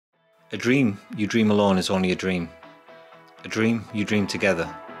A dream you dream alone is only a dream. A dream you dream together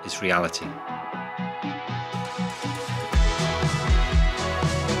is reality.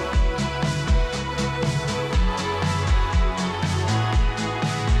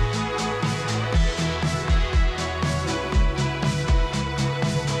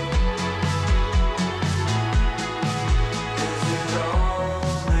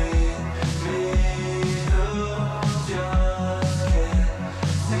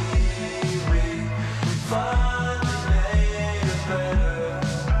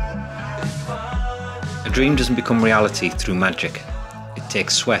 A dream doesn't become reality through magic. It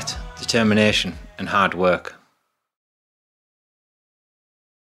takes sweat, determination and hard work.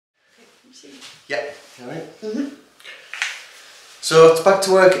 Yeah, alright. So it's back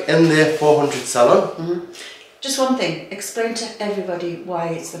to work in the 400 salon. Just one thing, explain to everybody why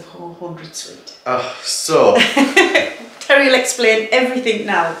it's the 400 suite. So... Terry will explain everything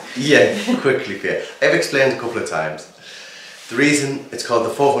now. Yeah, quickly for you. I've explained a couple of times. The reason it's called the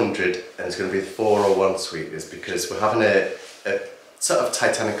 400 and it's going to be the 401 suite is because we're having a sort of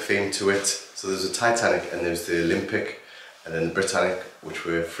Titanic theme to it. So there's a Titanic and there's the Olympic and then the Britannic, which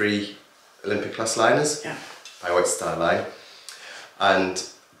were 3 Olympic class liners by White Star Line. And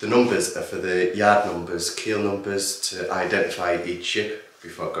the numbers are for the yard numbers, keel numbers, to identify each ship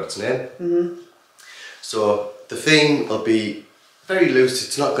before it got its name. So the theme will be very loose.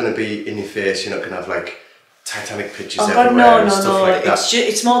 It's not going to be in your face. You're not going to have like Titanic pictures everywhere and stuff like that.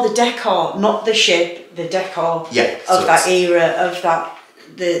 It's more the decor, not the ship, the decor of that era, of that,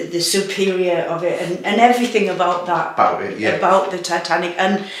 the superior of it and everything about that. About it, yeah. About the Titanic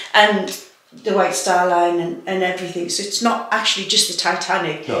and the White Star Line and everything. So it's not actually just the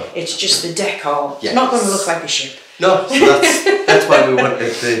Titanic, it's just the decor. Yes. It's not going to look like a ship. No, so that's why we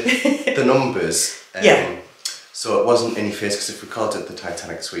wanted the numbers. So it wasn't in your face, because if we called it the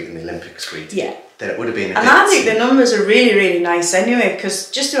Titanic suite and the Olympic suite, then it would have been a And I think the numbers are really, really nice anyway,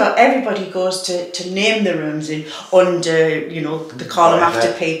 because just about everybody goes to name the rooms in under, you know, the column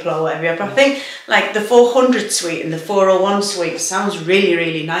after people or whatever. But I think like the 400 suite and the 401 suite sounds really,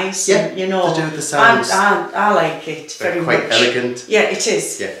 really nice. Yeah, and, you know, to do the sounds. I like it very much. Quite elegant. Yeah, it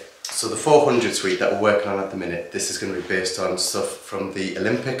is. Yeah. So the 400 suite that we're working on at the minute, this is going to be based on stuff from the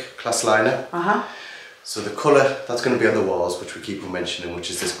Olympic class liner. So the colour that's going to be on the walls, which we keep on mentioning, which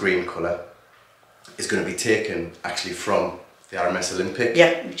is this green colour, is going to be taken actually from the RMS Olympic.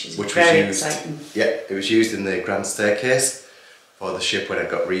 Yeah, which is very exciting. Yeah, it was used in the grand staircase for the ship when it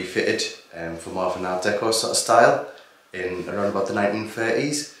got refitted for more of an Art Deco sort of style in around about the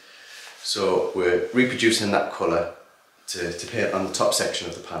 1930s. So we're reproducing that colour to paint on the top section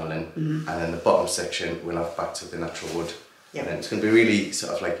of the panelling, and then the bottom section we'll have back to the natural wood. And it's going to be really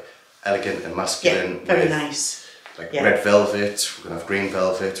sort of like elegant and masculine. Yeah, very nice. Like red velvet, we're going to have green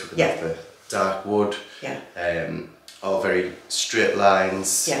velvet, we're going to have the dark wood, all very straight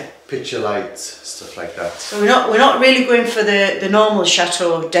lines, picture lights, stuff like that. So we're not really going for the normal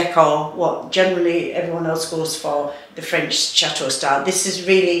chateau decor, what generally everyone else goes for, the French chateau style. This is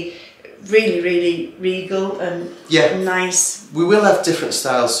really regal and nice. We will have different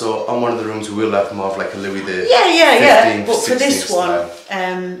styles, so on one of the rooms we will have more of like a Louis the 15th, but for this style.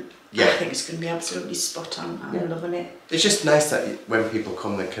 one, I think it's going to be absolutely spot on. I'm loving it. It's just nice that when people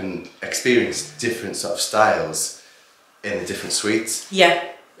come, they can experience different sort of styles in the different suites. Yeah,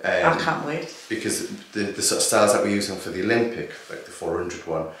 I can't wait. Because the sort of styles that we're using for the Olympic, like the 400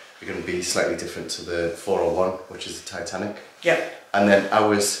 one, are going to be slightly different to the 401, which is the Titanic. Yeah. And then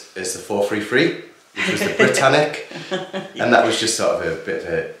ours is the 433, which was the Britannic, and that was just sort of a bit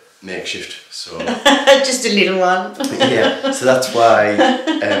of a makeshift. So just a little one. Yeah. So that's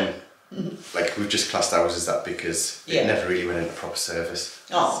why, like we've just classed ours as that because it never really went into proper service.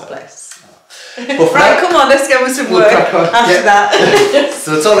 Oh, so. bless. But right, come on, let's get with some work after that.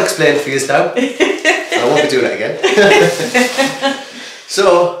 So it's all explained for you now. I won't be doing it again.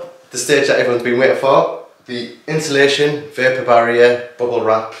 So the stage that everyone's been waiting for. The insulation, vapour barrier, bubble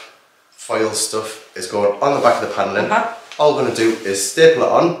wrap, foil stuff is going on the back of the panelling. All we're going to do is staple it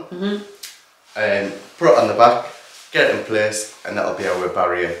on and put it on the back, get it in place, and that'll be our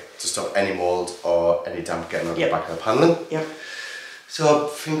barrier to stop any mould or any damp getting on the back of the panelling. So I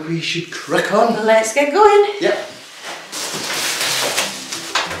think we should crack on. Let's get going. Yep.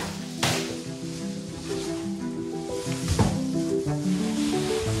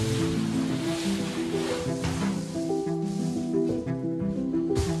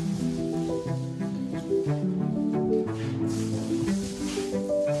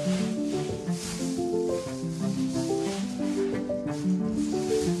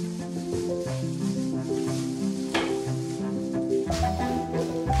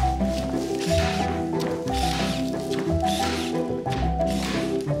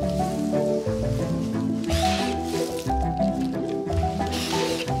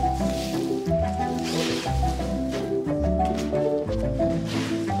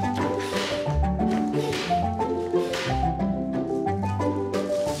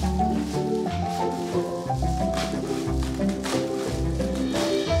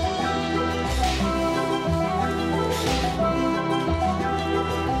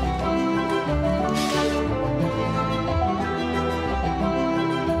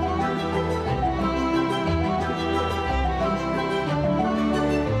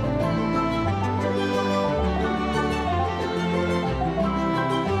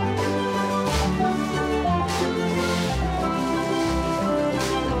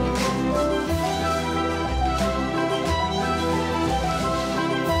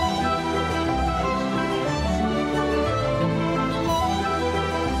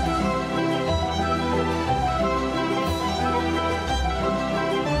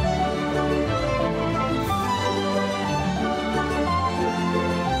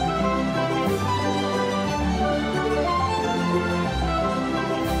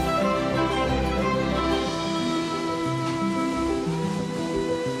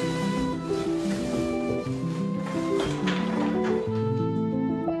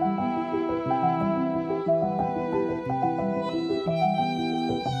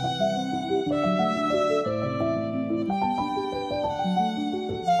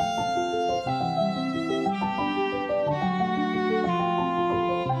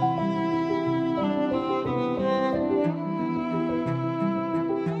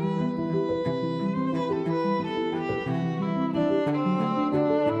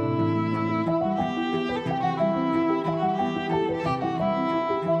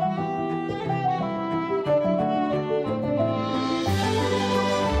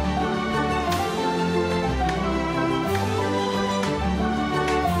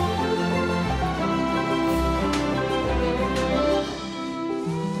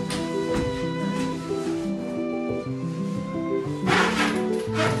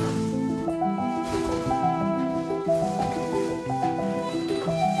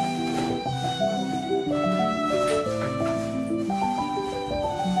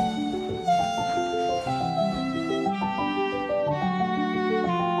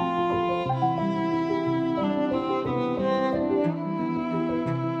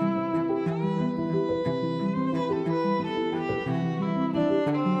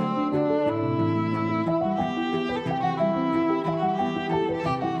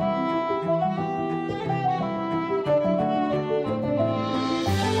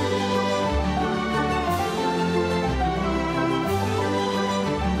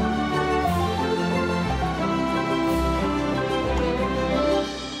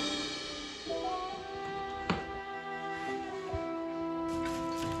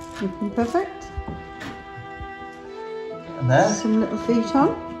 Looking perfect. And there. Some little feet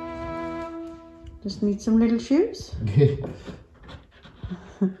on. Just need some little shoes.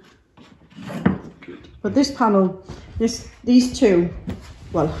 But this panel, these two,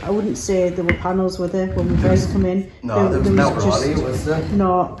 well, I wouldn't say there were panels, were there, when we first come in? No, there was no brolly, was there?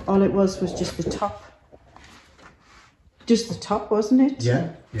 No, all it was just the top. Just the top, wasn't it? Yeah.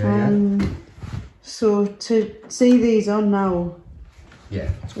 So to see these on now,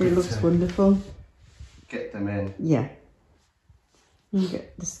 Yeah. it looks wonderful. Get them in. Yeah. And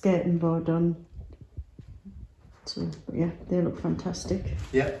get the skirting board on. So yeah, they look fantastic.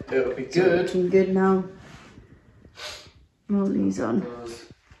 Yeah, it'll be So good. looking good now. Roll these on.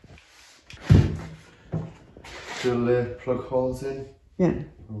 Drill plug holes in. Yeah.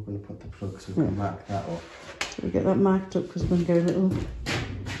 We're going to put the plug so we can mark that up. So we get that marked up because we're going to get a little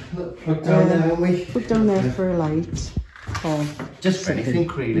Plug down there, won't we? put down there for a light. Or Just for anything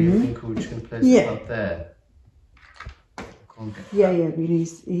really. I think we're just going to place it up there. yeah, it'd be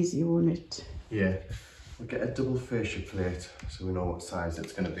easy, won't it? Yeah. We'll get a double fascia plate so we know what size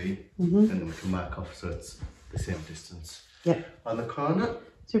it's going to be. And then we can mark off so it's the same distance. Yeah. On the corner.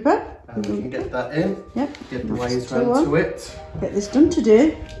 Super. And we can get that in. Yep. Get the wires round to it. Get this done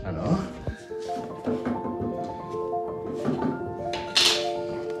today. I know.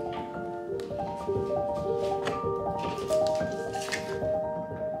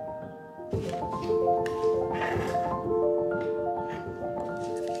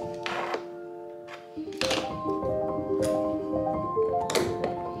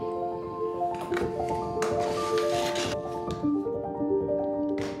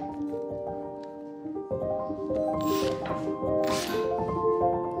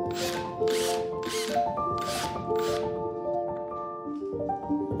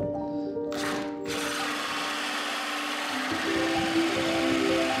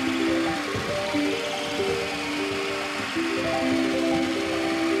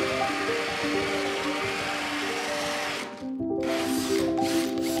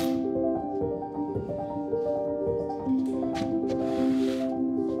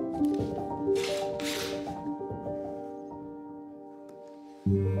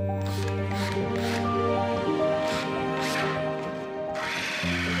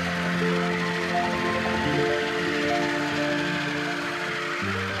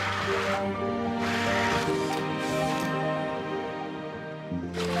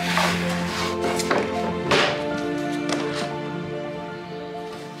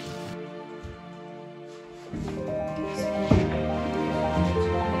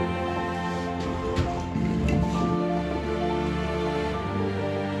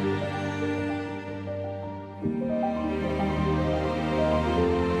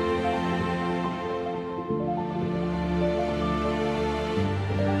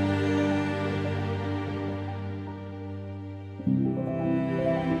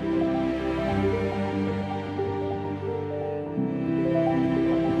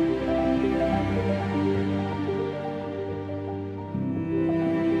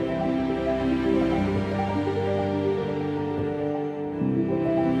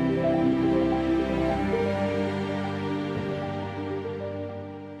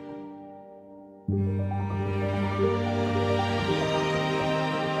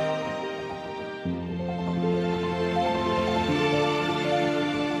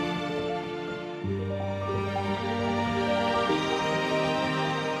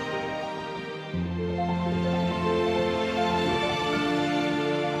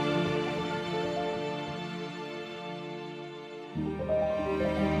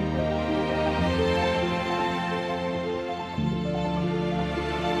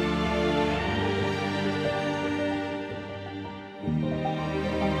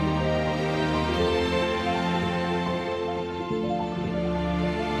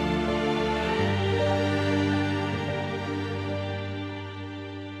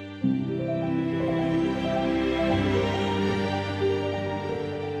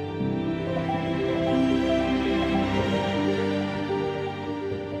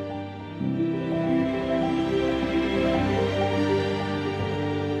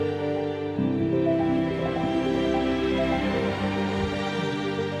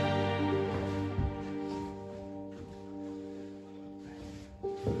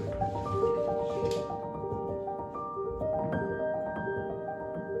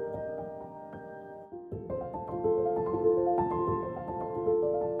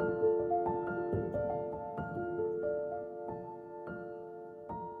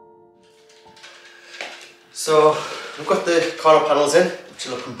 So we've got the corner panels in, which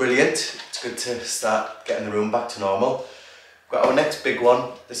are looking brilliant. It's good to start getting the room back to normal. got our next big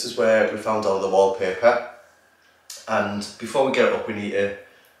one. This is where we found all the wallpaper. And before we get it up, we need to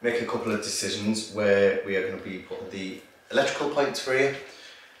make a couple of decisions where we are going to be putting the electrical points for you.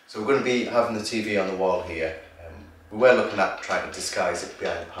 So we're going to be having the TV on the wall here. We were looking at trying to disguise it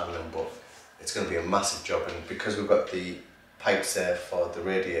behind the panelling, but it's going to be a massive job, and because we've got the pipes there for the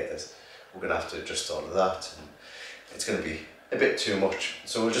radiators, we're going to have to adjust all of that, and it's going to be a bit too much.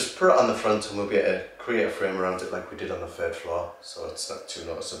 So we'll just put it on the front and we'll be able to create a frame around it like we did on the 3rd floor, so it's not too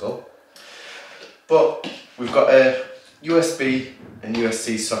noticeable. But we've got a USB and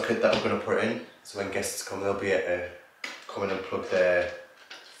USB socket that we're going to put in, so when guests come they'll be able to come in and plug their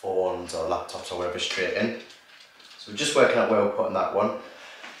phones or laptops or whatever straight in. So we're just working out where we're putting that one.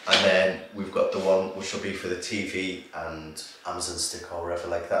 And then we've got the one which will be for the TV and Amazon stick or whatever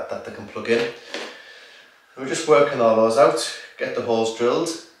like that that they can plug in. So we're just working all those out, get the holes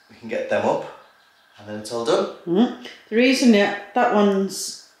drilled, we can get them up, and then it's all done. The reason that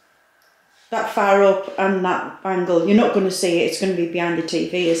one's that far up and that angle, you're not going to see it, it's going to be behind the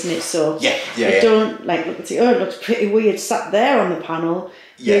TV, isn't it? So don't like look and see, oh, it looks pretty weird sat there on the panel.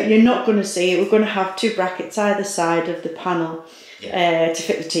 Yeah. You're not going to see it. We're going to have 2 brackets either side of the panel to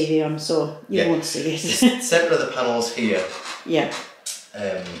fit the TV on, so you won't see it. The centre of the panel's here. Yeah.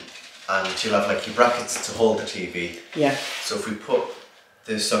 And you'll have like your brackets to hold the TV. Yeah. So if we put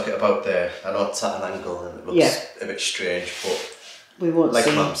the socket about there, I know it's at an angle and it looks a bit strange, but we won't like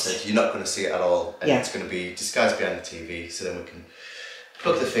see Mum it. said, you're not going to see it at all, and it's going to be disguised behind the TV, so then we can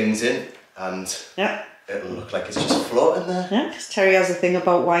plug the things in and it'll look like it's just floating there. Yeah, because Terry has a thing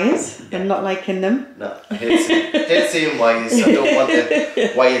about wires and not liking them. No, I hate seeing wires. I don't want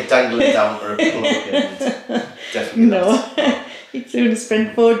a wire dangling down or a plug, and definitely not. You'd sooner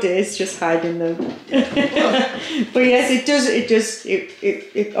spend 4 days just hiding them. But yes, it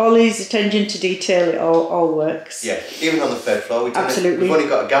all his attention to detail, it all works. Yeah, even on the 3rd floor, we've only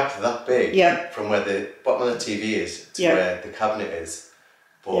got a gap that big from where the bottom of the TV is to where the cabinet is.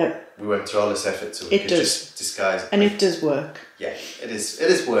 But we went through all this effort so we could just disguise it. And it does work. Yeah, it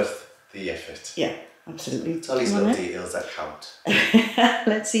is worth the effort. Yeah, absolutely. It's all these little details that count.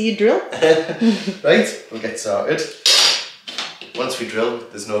 Let's see you drill. Right, we'll get started. Once we drill,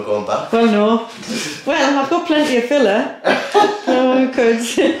 there's no going back. Well, no. Well, I've got plenty of filler. So we could. I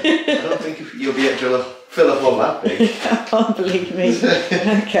don't think you'll be able to drill a filler hole that big. Oh, believe me.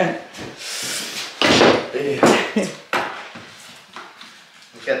 Okay.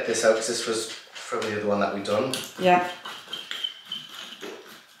 We'll get this out because this was from the other one that we done. Yeah.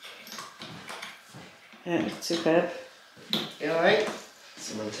 Yeah, it's superb. You alright?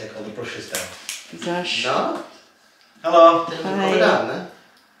 Someone take all the brushes down. Gosh. No? Hello. Hi. Down there.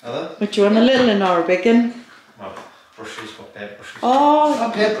 Hello. What do you want, a little one or a big one? Well, brushes, what paint brushes?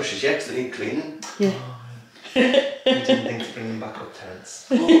 Oh. Paint brushes, yeah, because they need cleaning. Yeah. You didn't think to bring them back up, Terence.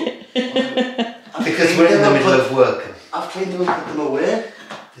 Because we're in the middle of work. I've cleaned them and put them away.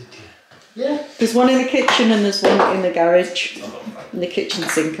 Did you? Yeah. There's one in the kitchen and there's one in the garage. In the kitchen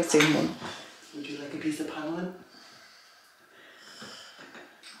sink, I've seen one. Would you like a piece of panelling?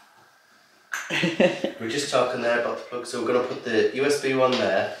 We're just talking there about the plug, so we're going to put the USB one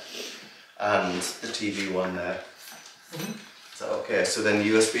there and the TV one there. Is that okay? So then the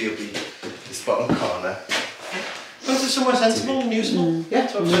USB will be this bottom corner. As long as it's somewhere sensible and usable. Yeah,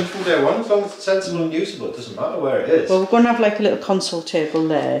 so I've said from day one, as long as it's sensible and usable, it doesn't matter where it is. Well, we're going to have like a little console table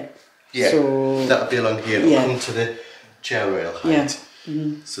there. Yeah, so that'll be along here, it'll come to the chair rail height.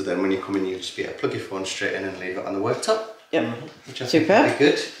 Yeah. So then when you come in, you'll just be able to plug your phone straight in and leave it on the worktop. Yep. Which I think will be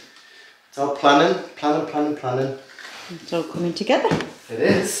good. It's all planning. It's all coming together. It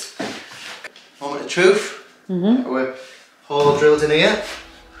is. Moment of truth. We're hole drilled in here.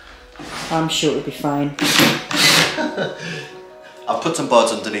 I'm sure it'll be fine. I've put some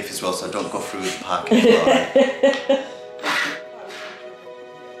boards underneath as well so I don't go through the parking floor.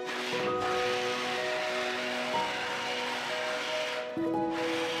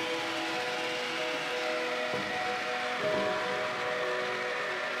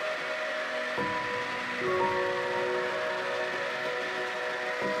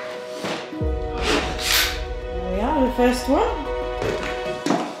 There we are, the first one.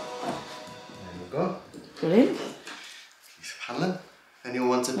 There we go. Brilliant. Piece of panelling. If anyone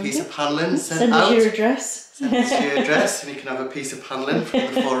wants a piece of panelling, Send us your address. Send us your address and you can have a piece of panelling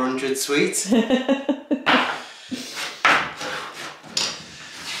from the 400 suite.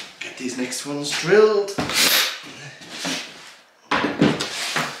 Get these next ones drilled.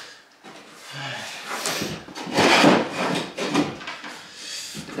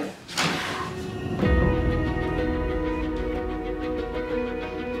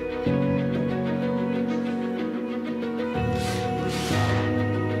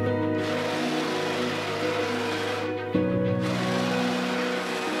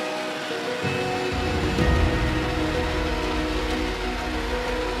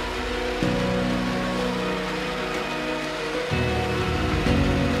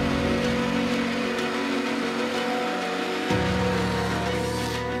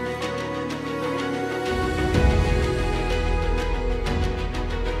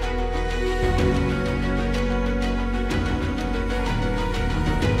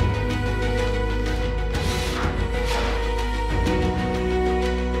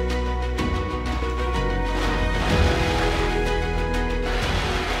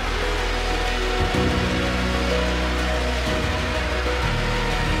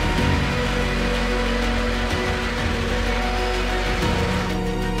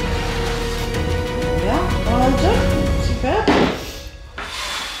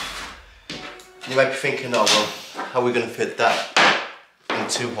 You might be thinking, oh well, how are we going to fit that in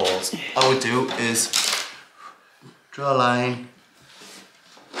 2 holes? All we do is draw a line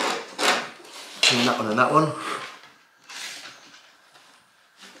between that one and that one.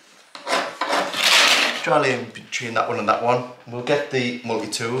 Draw a line between that one and that one. We'll get the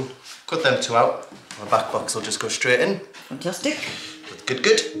multi-tool, cut them 2 out. Our back box will just go straight in. Fantastic. Good,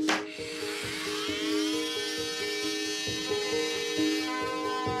 good.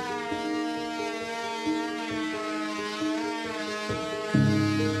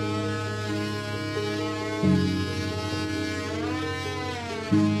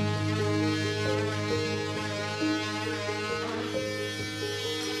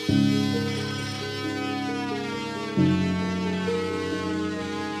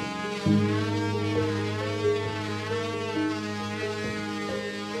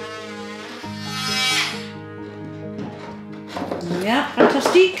 Yeah,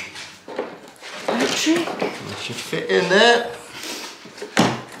 fantastic. Trick. It should fit in there.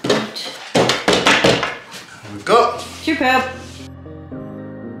 There we go. Superb.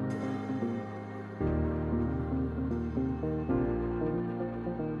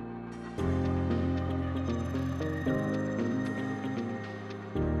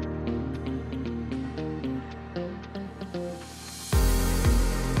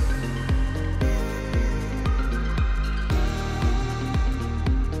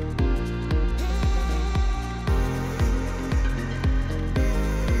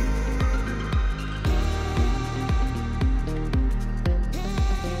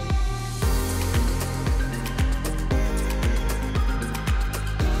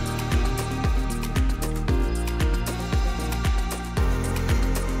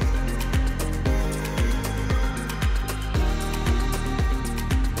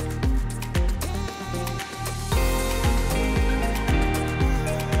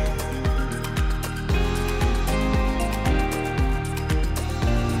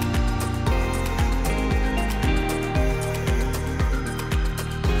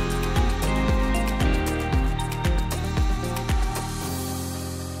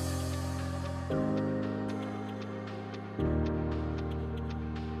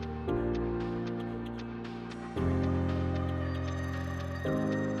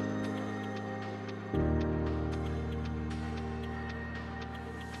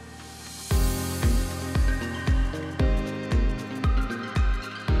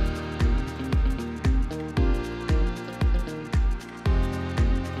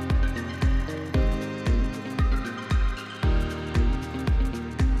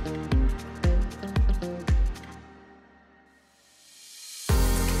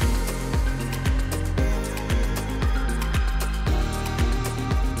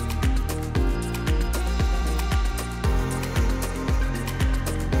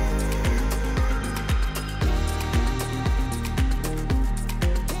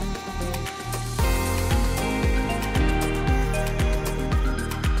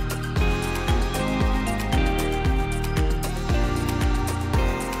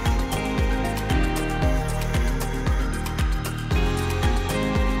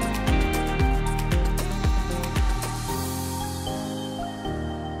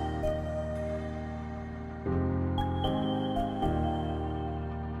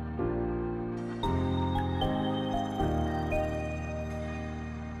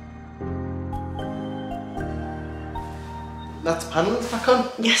 That's panels back on.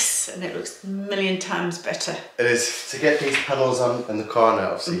 Yes, and it looks a million times better. It is. To get these panels on in the corner,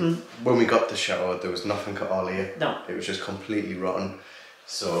 obviously, when we got the Chateau, there was nothing at all here. No. It was just completely rotten.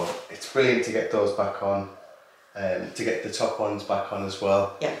 So it's brilliant to get those back on, to get the top ones back on as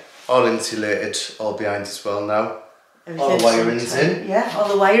well. Yeah. All insulated, all behind as well now. All the Everything's wiring's in. Yeah, all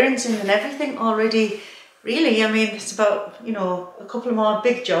the wiring's in and everything already. Really, I mean, it's about, you know, a couple of more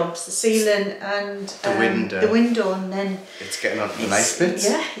big jobs, the ceiling and the window, and then it's getting on to the nice bits.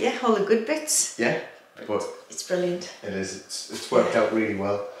 Yeah, yeah, all the good bits. Yeah, but it's brilliant. It is. It's worked out really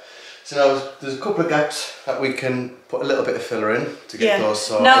well. So now there's a couple of gaps that we can put a little bit of filler in to get those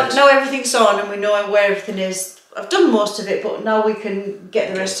sorted. Now everything's on and we know where everything is. I've done most of it, but now we can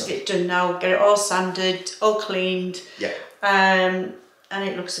get the rest of it done now. Get it all sanded, all cleaned. Yeah. And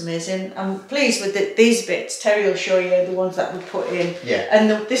it looks amazing. I'm pleased with these bits. Terry will show you the ones that we put in. Yeah.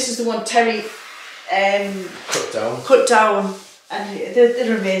 And this is the one Terry cut down, and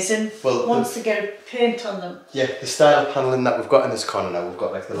they're amazing. Well, once they get a paint on them. Yeah, the style of panelling that we've got in this corner now, we've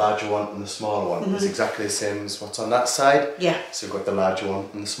got like the larger one and the smaller one. It's exactly the same as what's on that side. Yeah. So we've got the larger one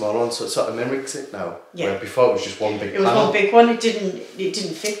and the smaller one, so it sort of mimics it now. Yeah. Where before it was just one big panel. It was one big one. It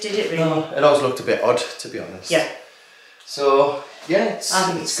didn't fit, did it really? No, it always looked a bit odd, to be honest. Yeah. So Yeah, I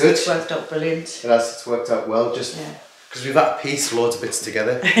think it's good. It's worked out brilliant. It has, it's worked out well, just because we've had to piece loads of bits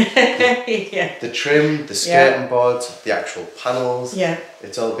together. Yeah. The trim, the skirting board, the actual panels. Yeah.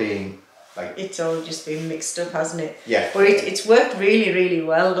 It's all been like... It's all just been mixed up, hasn't it? Yeah. But it's worked really, really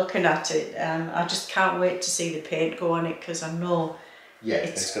well looking at it. I just can't wait to see the paint go on it because I know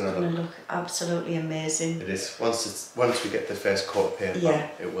it's going to look absolutely amazing. It is. Once we get the first coat of paint on,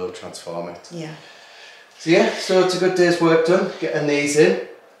 it will transform it. Yeah. So it's a good day's work done, getting these in.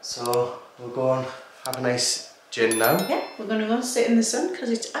 So we'll go and have a nice gin now. Yeah, we're going to go and sit in the sun because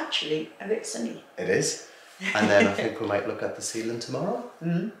it's actually a bit sunny. It is. And then I think we might look at the ceiling tomorrow.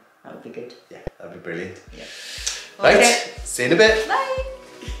 That would be good. Yeah, that'd be brilliant. Yeah. Right, Okay. see you in a bit. Bye.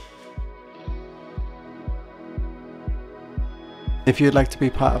 If you'd like to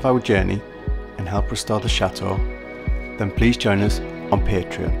be part of our journey and help restore the chateau, then please join us on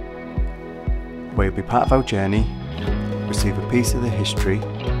Patreon, where you'll be part of our journey, receive a piece of the history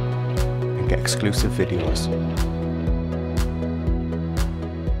and get exclusive videos.